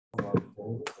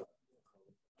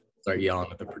start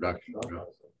yelling at the production crew.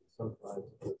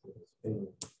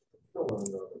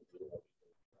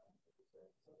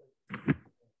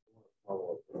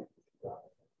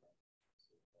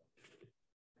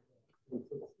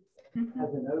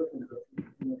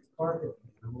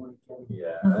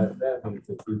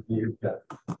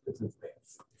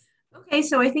 Okay,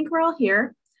 so I think we're all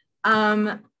here.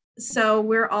 So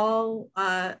we're all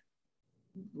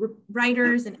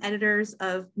writers and editors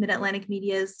of Mid-Atlantic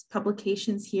Media's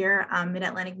publications here.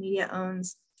 Mid-Atlantic Media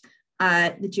owns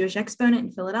the Jewish Exponent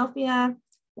in Philadelphia,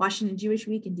 Washington Jewish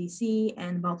Week in DC,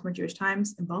 and Baltimore Jewish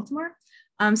Times in Baltimore.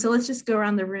 So let's just go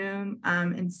around the room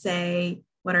and say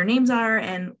what our names are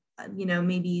and,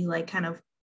 maybe like kind of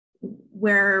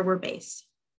where we're based.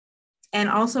 And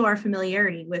also our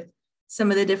familiarity with some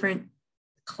of the different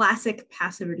classic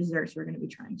Passover desserts we're going to be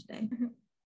trying today.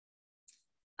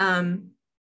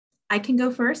 I can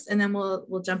go first, and then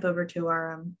we'll jump over to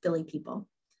our Philly people.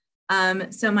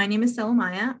 So my name is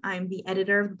Selamaya. I'm the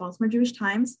editor of the Baltimore Jewish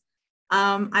Times.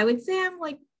 I would say I'm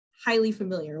like highly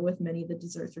familiar with many of the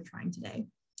desserts we're trying today.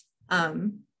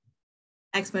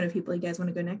 Exponent people, you guys want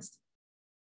to go next?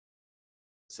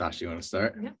 Sasha, you want to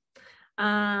start? Yeah.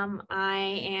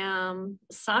 I am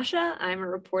Sasha. I'm a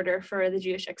reporter for the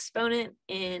Jewish Exponent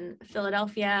in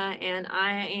Philadelphia, and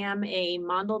I am a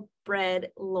Mondel bread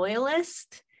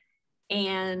loyalist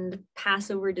and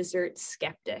Passover dessert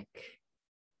skeptic.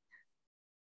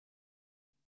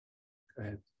 Go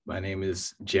ahead. My name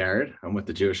is Jared. I'm with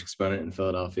the Jewish Exponent in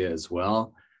Philadelphia as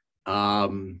well.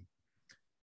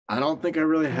 I don't think I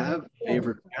really have a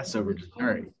favorite Passover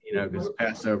dessert, because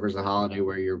Passover is a holiday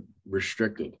where you're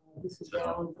restricted.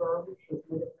 So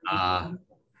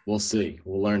we'll see.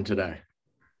 We'll learn today.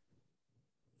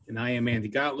 And I am Andy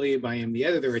Gottlieb. I am the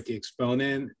editor at the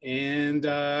Exponent, and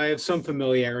I have some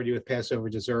familiarity with Passover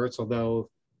desserts, although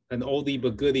an oldie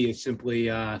but goodie is simply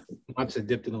matzah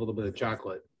dipped in a little bit of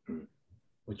chocolate,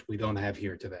 which we don't have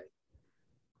here today.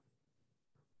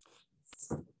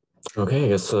 Okay, I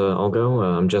guess I'll go.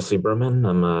 I'm Jesse Berman.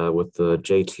 I'm with the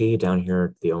JT down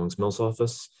here at the Owens Mills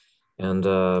office. And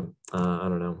I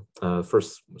don't know,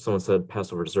 first someone said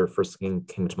Passover dessert, first thing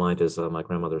came to mind is my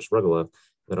grandmother's regula.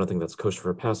 I don't think that's kosher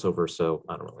for Passover, so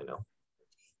I don't really know.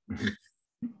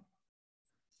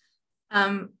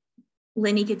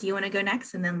 Lenika, do you want to go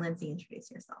next? And then Lindsay,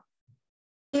 introduce yourself.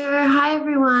 Sure. Hi,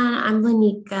 everyone. I'm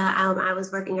Lenika. I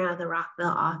was working out of the Rockville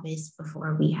office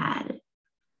before we had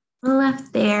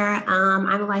left there.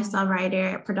 I'm a lifestyle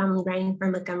writer, predominantly writing for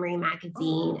Montgomery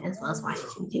Magazine, as well as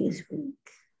Washington Jewish Week.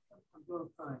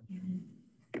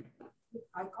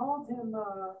 I called him,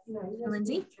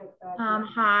 Lindsay?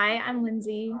 Hi, I'm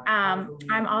Lindsay.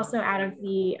 I'm also out of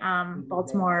the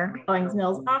Baltimore Owings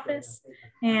Mills office,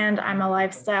 and I'm a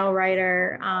lifestyle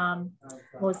writer,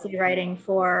 mostly writing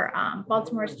for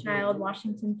Baltimore's Child,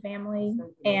 Washington Family,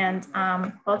 and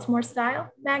Baltimore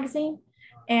Style magazine.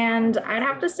 And I'd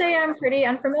have to say I'm pretty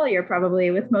unfamiliar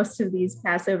probably with most of these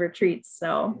Passover treats,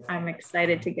 so I'm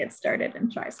excited to get started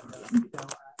and try some of them.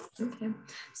 Okay,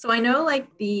 so I know like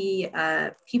the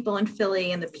people in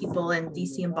Philly and the people in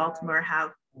DC and Baltimore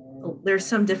there's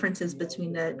some differences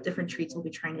between the different treats we'll be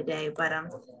trying today, but I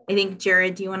think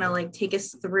Jared, do you want to like take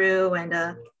us through and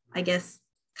I guess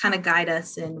kind of guide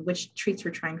us in which treats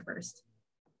we're trying first?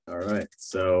 All right,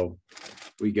 so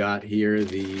we got here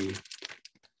the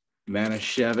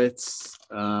Manischewitz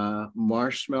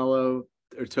marshmallow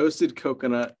or toasted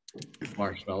coconut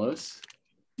marshmallows.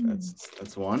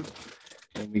 That's one.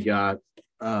 Then we got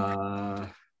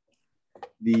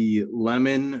the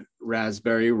lemon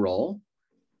raspberry roll,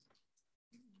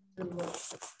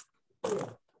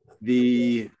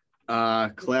 the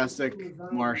classic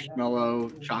marshmallow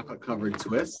chocolate covered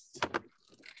twist,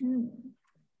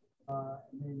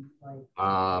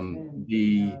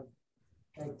 the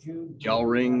gel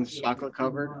rings chocolate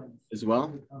covered as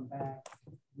well,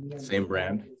 same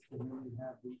brand,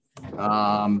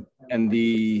 and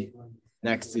the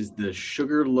next is the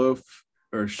sugar loaf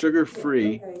or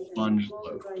sugar-free sponge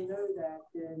loaf.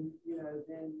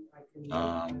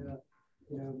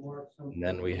 And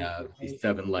then we have the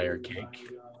 7-layer cake.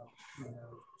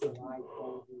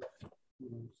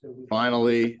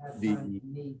 Finally, the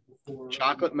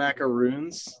chocolate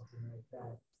macaroons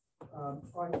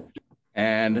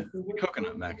and the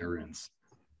coconut macaroons.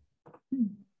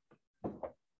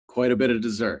 Quite a bit of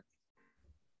dessert.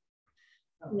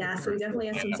 Yeah, so we definitely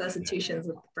have some substitutions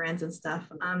with brands and stuff.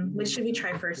 Which should we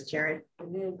try first, Jared?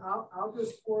 And then I'll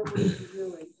just forward it to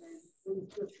you, and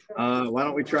Why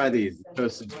don't we try these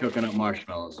toasted coconut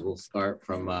marshmallows? We'll start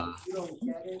from one.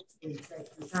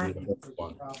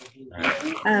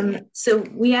 So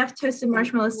we have toasted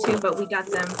marshmallows too, but we got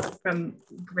them from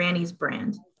Granny's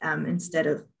brand instead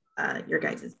of your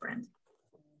guys' brand.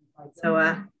 So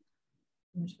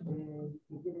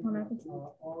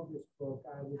August book,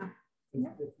 I would think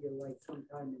if you like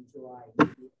sometime in July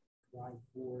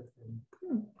 4th, and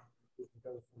we can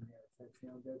go from there. Does that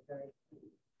sound okay?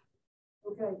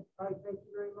 Okay, all right, thank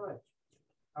you very much.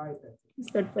 All right, then.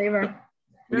 It's good flavor.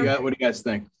 What do you guys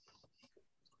think?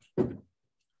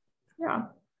 Yeah.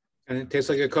 And it tastes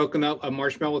like a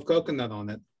marshmallow with coconut on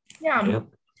it. Yeah. Yep.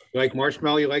 You like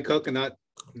marshmallow, you like coconut.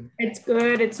 It's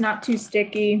good. It's not too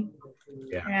sticky.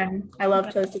 Yeah. And I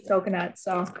love toasted coconut,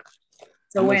 so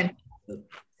it's a win.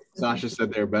 Sasha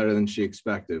said they're better than she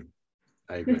expected.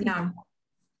 I agree. yeah,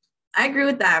 I agree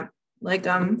with that. Like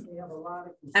I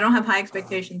don't have high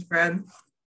expectations for a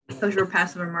kosher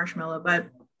Passover marshmallow, but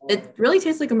it really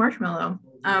tastes like a marshmallow.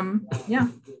 Yeah.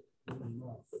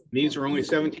 These are only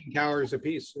 17 calories a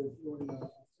piece.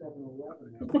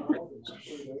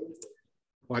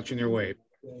 Watching their weight.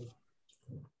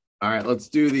 All right, let's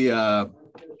do the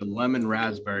lemon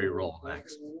raspberry roll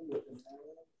next.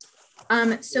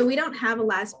 So we don't have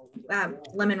a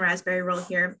lemon raspberry roll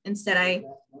here. Instead, I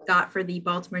got for the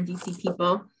Baltimore DC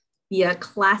people the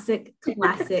classic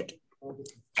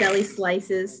deli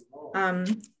slices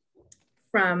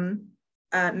from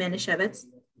Manischewitz.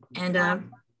 And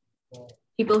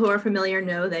people who are familiar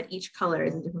know that each color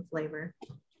is a different flavor.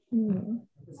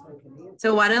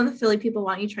 So why don't the Philly people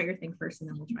want you to try your thing first and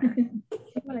then we'll try it.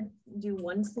 I want to do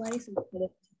one slice instead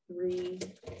of 3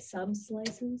 sub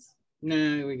slices.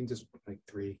 No, we can just like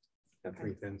 3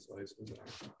 thin slices.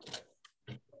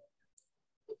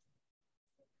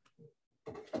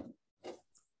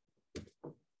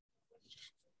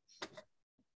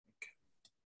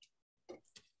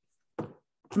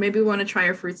 Maybe we want to try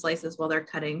our fruit slices while they're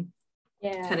cutting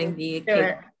the cake.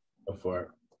 Go for it.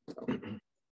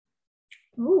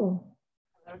 Ooh.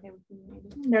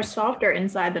 They're softer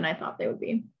inside than I thought they would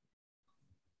be.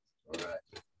 All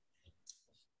right.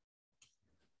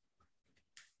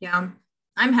 Yeah,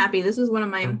 I'm happy. This is one of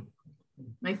my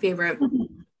favorite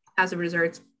Passover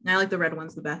desserts. And I like the red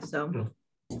ones the best, so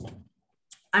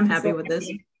I'm happy with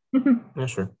this. Yeah,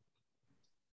 sure.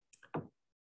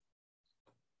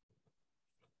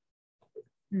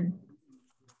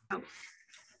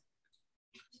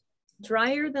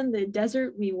 Drier than the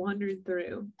desert we wandered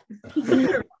through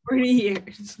for 40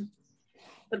 years.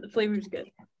 But the flavor's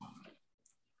good.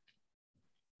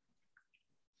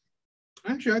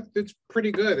 Actually, it's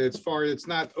pretty good as far as it's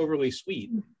not overly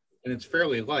sweet and it's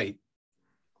fairly light.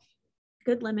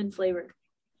 Good lemon flavor.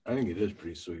 I think it is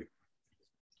pretty sweet.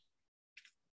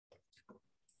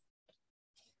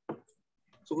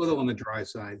 It's a little on the dry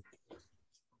side.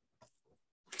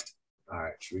 All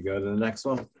right, should we go to the next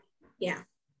one? Yeah.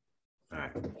 All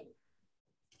right.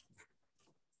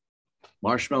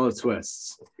 Marshmallow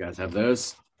twists. You guys have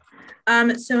those?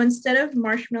 So instead of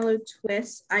marshmallow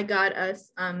twists, I got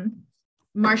us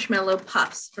marshmallow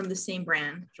puffs from the same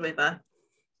brand, Joyva.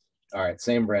 All right,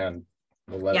 same brand.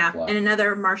 We'll let it fly. And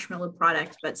another marshmallow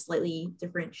product, but slightly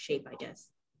different shape, I guess.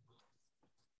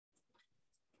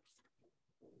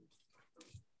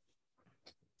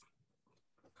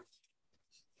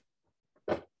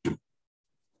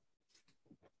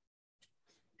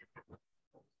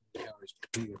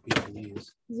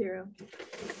 Zero.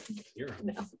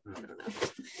 No.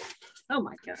 Oh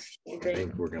my gosh. I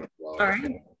think we're gonna blow All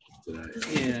right. today.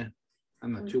 Yeah,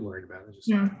 I'm not too worried about it.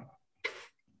 Just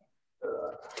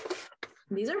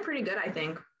These are pretty good, I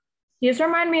think. These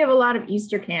remind me of a lot of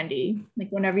Easter candy, like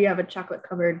whenever you have a chocolate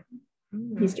covered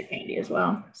Easter candy as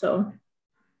well. So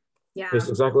yeah, It's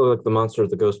exactly like the monster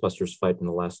the Ghostbusters fight in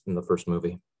the first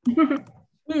movie.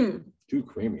 Too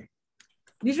creamy.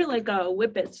 These are like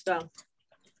Whippet stuff.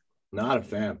 Not a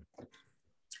fan.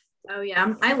 Oh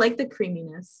yeah, I like the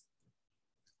creaminess.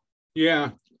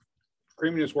 Yeah,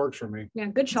 creaminess works for me. Yeah,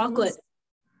 good chocolate.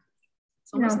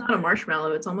 It's almost not a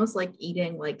marshmallow. It's almost like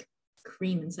eating like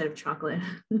cream instead of chocolate.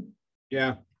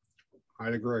 Yeah,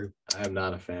 I'd agree. I am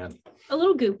not a fan. A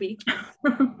little goopy.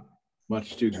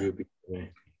 Much too goopy for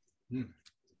me.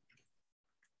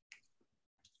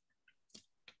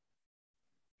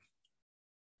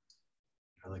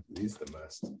 I like these the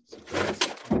most.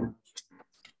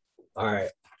 All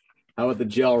right. How about the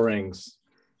gel rings?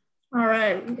 all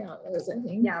right, we got those, I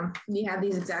think. Yeah, we have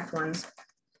these exact ones.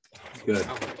 Good.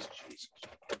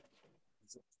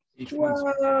 Each one's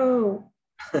Whoa.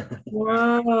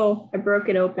 Whoa. I broke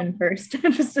it open first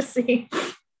just to see.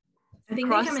 I think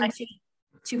Cross they come in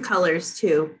two colors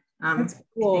too. That's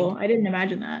cool. I didn't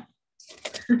imagine that.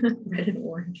 Red and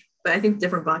orange, but I think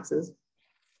different boxes.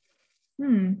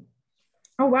 Oh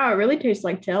wow, it really tastes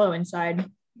like Jello inside.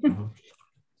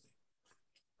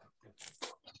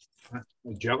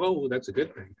 Jello, that's a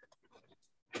good thing.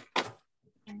 I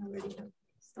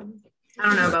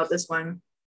don't know about this one.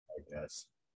 I guess.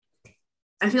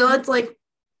 I feel it's like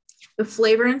the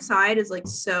flavor inside is like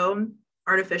so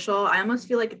artificial. I almost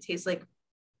feel like it tastes like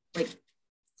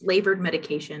flavored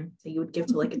medication that you would give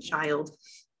to like a child.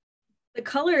 The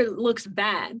color looks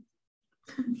bad.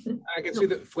 I can see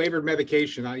the flavored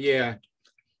medication. Yeah,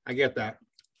 I get that.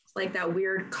 It's like that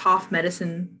weird cough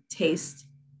medicine taste.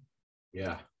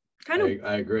 Yeah. Kind of.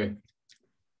 I agree.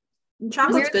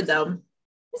 Chocolate's good though.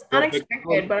 It's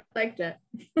unexpected, but I liked it.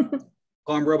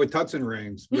 Call them Robitussin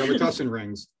rings. Robitussin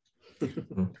rings.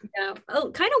 Yeah.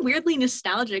 Oh, kind of weirdly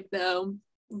nostalgic though,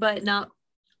 but not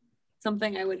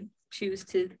something I would choose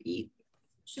to eat.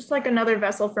 It's just like another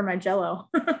vessel for my Jello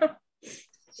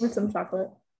with some chocolate.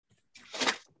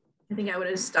 I think I would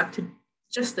have stuck to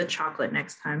just the chocolate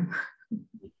next time.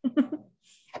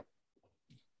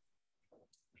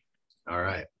 All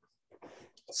right.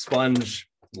 Sponge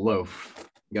loaf.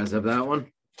 You guys have that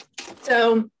one?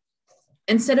 So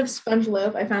instead of sponge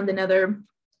loaf, I found another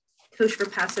kosher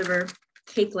Passover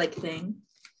cake-like thing.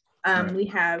 Right. We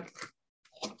have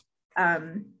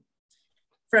from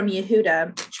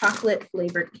Yehuda, chocolate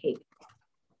flavored cake.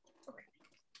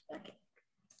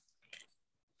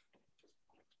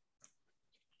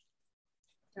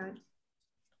 God.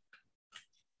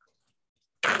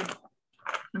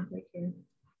 Oh, right here.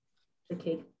 The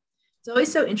cake. It's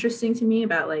always so interesting to me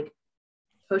about like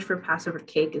kosher Passover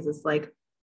cake is it's like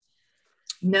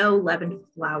no leavened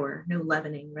flour, no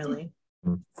leavening really.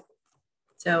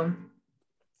 So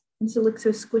it looks so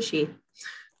squishy.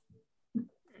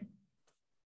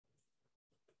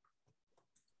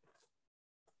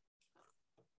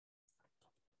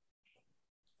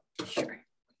 Sure.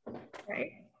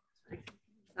 Right.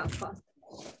 Not possible.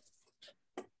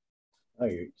 Oh,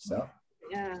 you're so.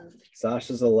 Yeah.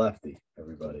 Sasha's a lefty,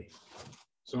 everybody.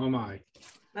 So am I.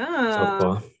 Oh.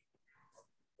 Southpaw.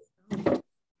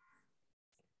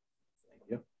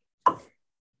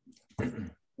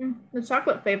 The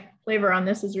chocolate flavor on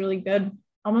this is really good.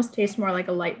 Almost tastes more like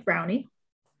a light brownie,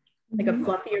 like a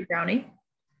fluffier brownie.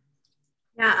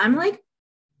 Yeah, I'm like,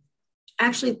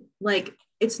 actually, like,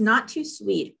 it's not too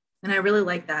sweet. And I really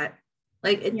like that.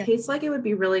 Like, it tastes like it would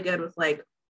be really good with like a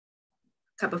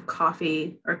cup of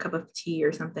coffee or a cup of tea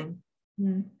or something.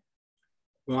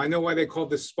 Well, I know why they call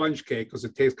this sponge cake, because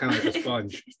it tastes kind of like a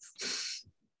sponge.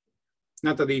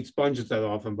 Not that I eat sponges that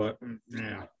often, but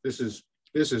yeah, this is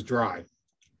dry.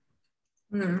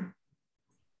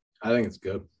 I think it's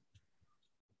good.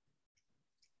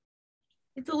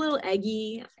 It's a little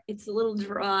eggy. It's a little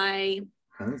dry.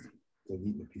 Kind of like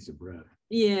eating a piece of bread.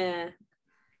 Yeah.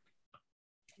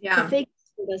 Yeah. The fake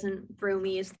doesn't throw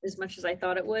me as much as I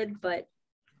thought it would, but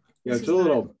Yeah, it's a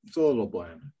little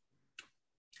bland.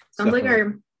 Sounds like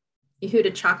our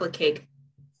Yehuda chocolate cake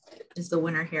is the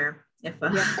winner here. If I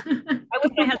wish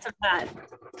I had some of that.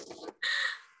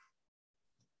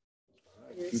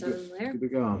 Keep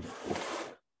it going.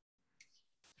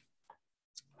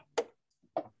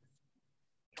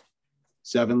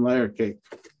 Seven-layer cake.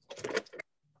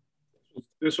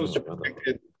 This was the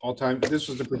predicted all-time. This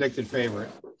was the predicted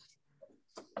favorite.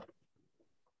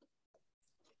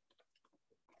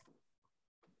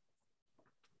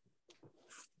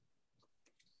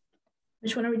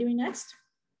 Which one are we doing next?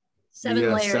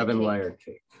 Seven-layer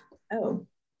cake. Oh,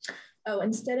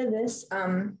 instead of this,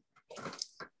 instead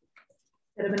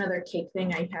of another cake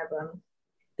thing, I have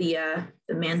the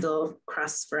mandel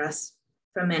crusts for us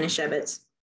from Manischewitz.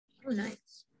 Oh,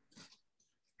 nice.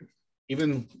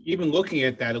 Even looking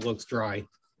at that, it looks dry.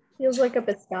 Feels like a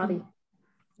biscotti.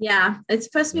 Yeah, it's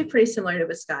supposed to be pretty similar to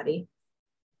biscotti.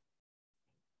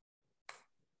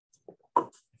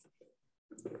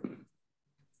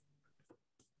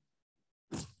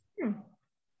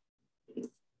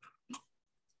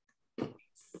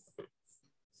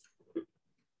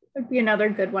 Would be another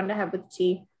good one to have with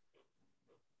tea.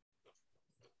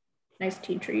 Nice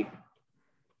tea treat.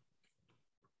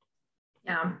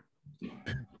 Yeah.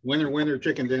 Winner,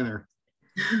 chicken dinner.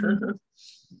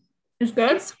 It's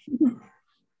good.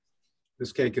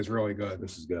 This cake is really good.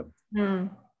 This is good.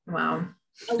 Wow.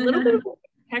 A little bit of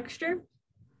texture,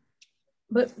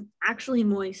 but actually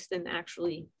moist and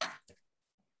actually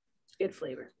good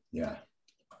flavor. Yeah.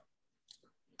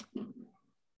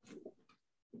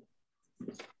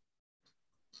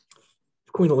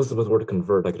 If Queen Elizabeth were to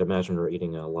convert, I could imagine her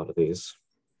eating a lot of these.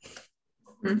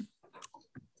 The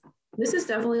This is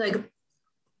definitely like,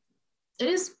 it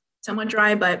is somewhat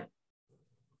dry, but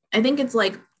I think it's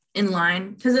like in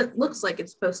line because it looks like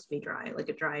it's supposed to be dry, like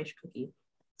a dryish cookie.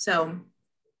 So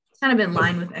it's kind of in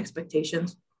line with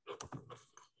expectations.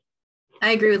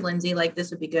 I agree with Lindsay, like this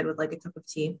would be good with like a cup of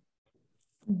tea.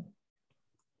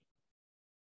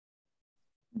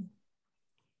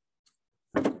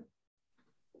 All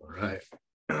right.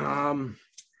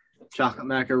 Chocolate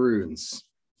macaroons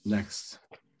next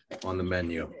on the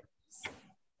menu.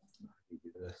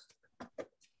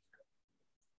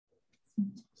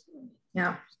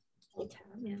 Yeah.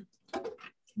 Yeah.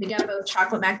 We got both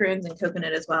chocolate macaroons and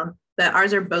coconut as well, but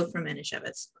ours are both from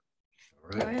Manischewitz.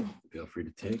 All right. Feel free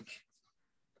to take.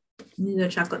 These are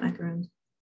chocolate macaroons.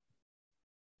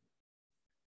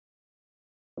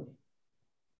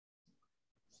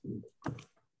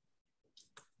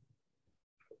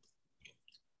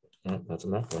 Yeah, that's a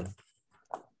macaron.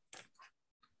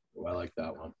 Oh, I like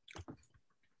that one.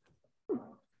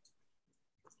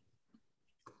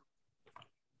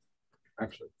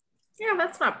 Actually, Yeah,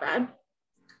 that's not bad.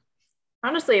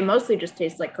 Honestly, it mostly just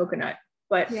tastes like coconut,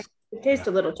 but Yeah. it tastes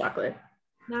a little chocolate.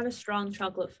 Not a strong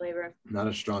chocolate flavor. not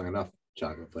a strong enough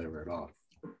chocolate flavor at all.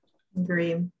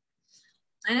 Agree.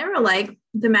 I never like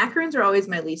the macaroons are always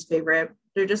my least favorite.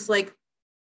 They're just like,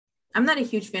 I'm not a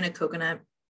huge fan of coconut,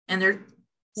 and they're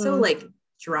so like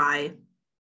dry.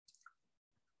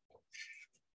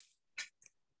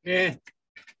 Eh,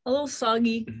 A little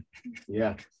soggy.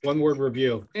 Yeah. one word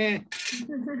review. I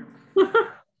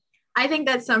think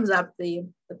that sums up the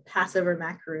Passover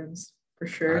macaroons for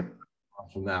sure.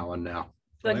 From that one now.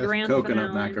 The Well, grand Coconut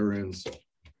finale. macaroons.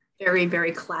 Very,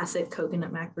 very classic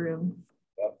coconut macaroon.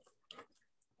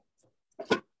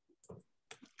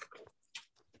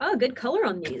 Oh, good color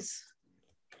on these.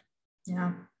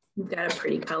 Yeah, we've got a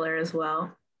pretty color as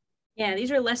well. Yeah,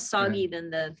 these are less soggy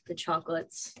than the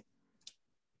chocolates.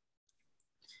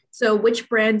 So which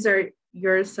brands are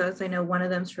yours? So as I know one of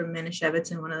them's from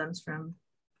Manischewitz and one of them's from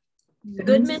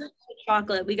Goodman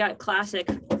chocolate. We got classic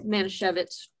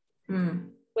Manischewitz,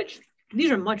 which these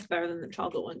are much better than the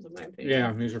chocolate ones in my opinion.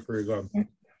 Yeah, these are pretty good.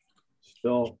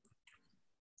 Still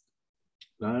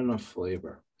not enough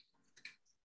flavor.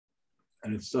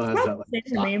 And it still has that like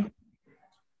Same for me.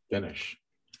 finish.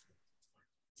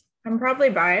 I'm probably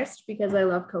biased because I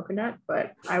love coconut,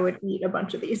 but I would eat a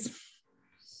bunch of these.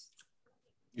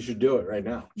 You should do it right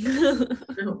now.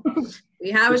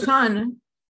 We have a ton.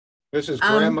 This is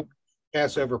grandma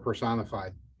Passover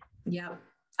personified. Yeah,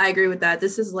 I agree with that.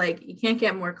 This is like you can't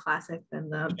get more classic than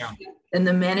the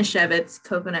Manischewitz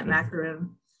coconut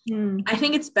macaroon. I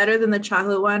think it's better than the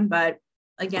chocolate one, but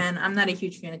again, I'm not a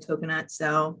huge fan of coconut,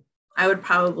 so I would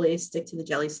probably stick to the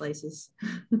jelly slices.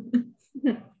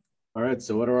 All right.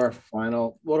 So what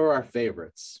are our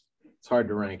favorites? It's hard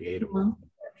to rank 8 of them.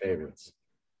 Our favorites.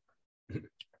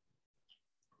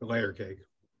 The layer cake.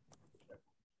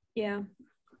 Yeah.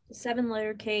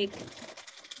 7-layer cake.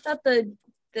 I thought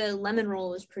the lemon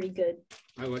roll was pretty good.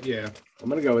 Yeah. I'm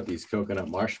gonna go with these coconut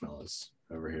marshmallows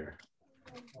over here.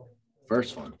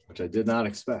 First one, which I did not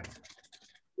expect.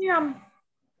 Yeah.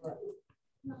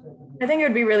 I think it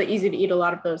would be really easy to eat a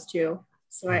lot of those too.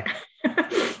 So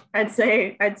I'd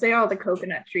say all the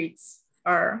coconut treats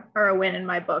are a win in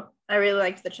my book. I really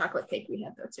liked the chocolate cake we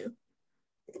had though too.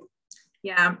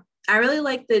 Yeah, I really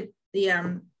like the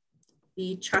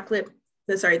chocolate,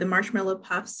 the marshmallow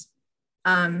puffs.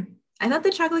 I thought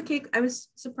the chocolate cake, I was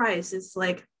surprised. It's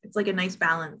like a nice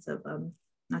balance of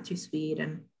not too sweet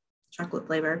and chocolate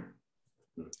flavor.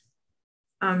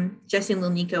 Jesse and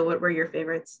Lil Nico, what were your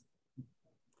favorites?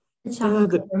 The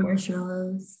chocolate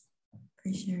marshmallows,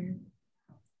 for sure.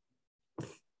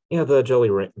 Yeah, the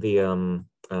jelly ring,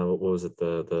 what was it?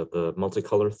 The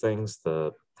multicolor things,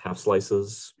 the half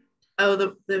slices. Oh,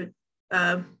 the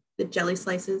jelly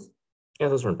slices. Yeah,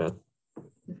 those weren't bad.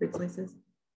 The fruit slices.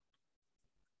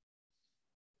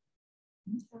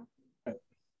 I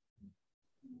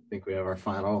think we have our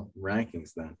final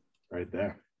rankings then, right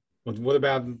there. What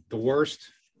about the worst?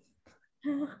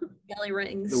 Jelly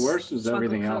rings. The worst was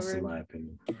everything else, covered. in my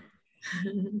opinion.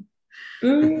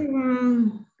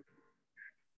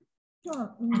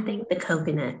 I think the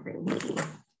coconut for me.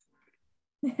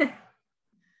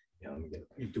 Yeah, let me get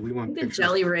it. Do we want The pictures?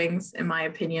 jelly rings, in my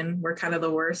opinion, were kind of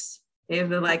the worst. They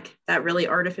have like that really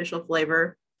artificial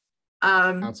flavor.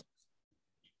 And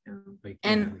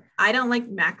I don't like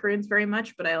macaroons very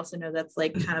much, but I also know that's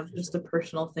like kind of just a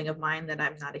personal thing of mine that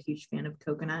I'm not a huge fan of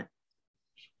coconut.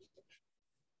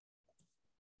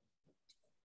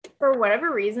 For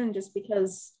whatever reason, just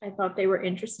because I thought they were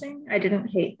interesting, I didn't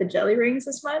hate the jelly rings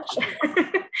as much.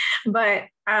 But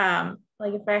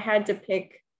like if I had to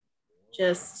pick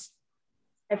just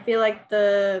I feel like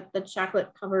the chocolate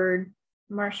covered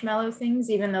marshmallow things,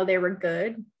 even though they were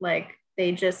good, like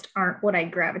they just aren't what I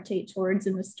gravitate towards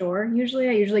in the store. Usually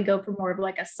I usually go for more of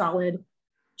like a solid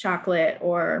chocolate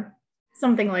or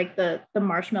something like the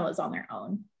marshmallows on their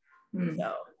own.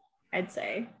 So I'd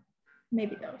say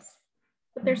maybe those,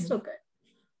 but they're still good.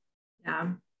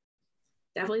 Yeah,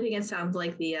 definitely think it sounds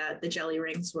like the jelly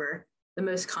rings were the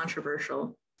most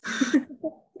controversial.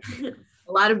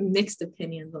 A lot of mixed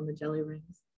opinions on the jelly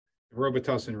rings.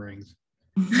 Robitussin rings.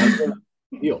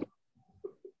 Feel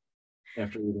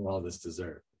after eating all this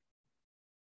dessert.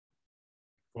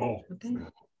 Oh, Okay.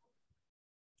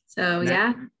 So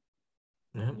Yeah.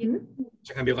 Is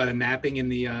there gonna be a lot of napping in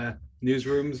the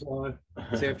newsrooms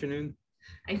this afternoon?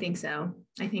 I think so.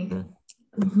 I think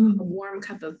Mm. a warm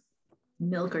cup of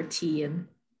milk or tea and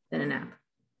then a nap.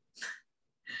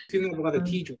 Seem to have a lot of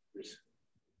tea drinkers.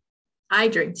 I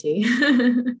drink tea.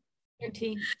 Your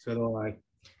tea. So do I,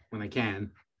 when I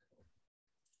can.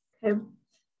 Okay.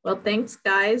 Well, thanks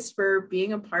guys for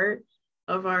being a part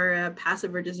of our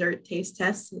Passover dessert taste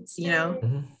test. It's, you know,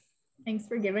 Mhm. Thanks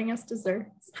for giving us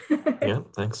desserts. Yeah,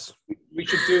 thanks. We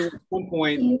should do at some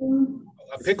point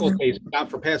a pickle tasting, not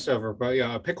for Passover, but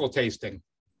yeah, a pickle tasting.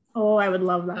 Oh, I would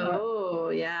love that. oh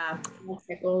yeah.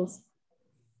 Pickles.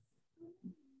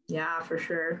 Yeah, for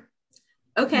sure.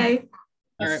 Okay.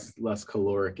 Less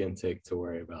caloric intake to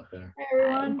worry about there. Hi,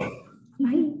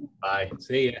 everyone. Bye.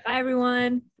 See ya. Bye,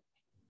 everyone.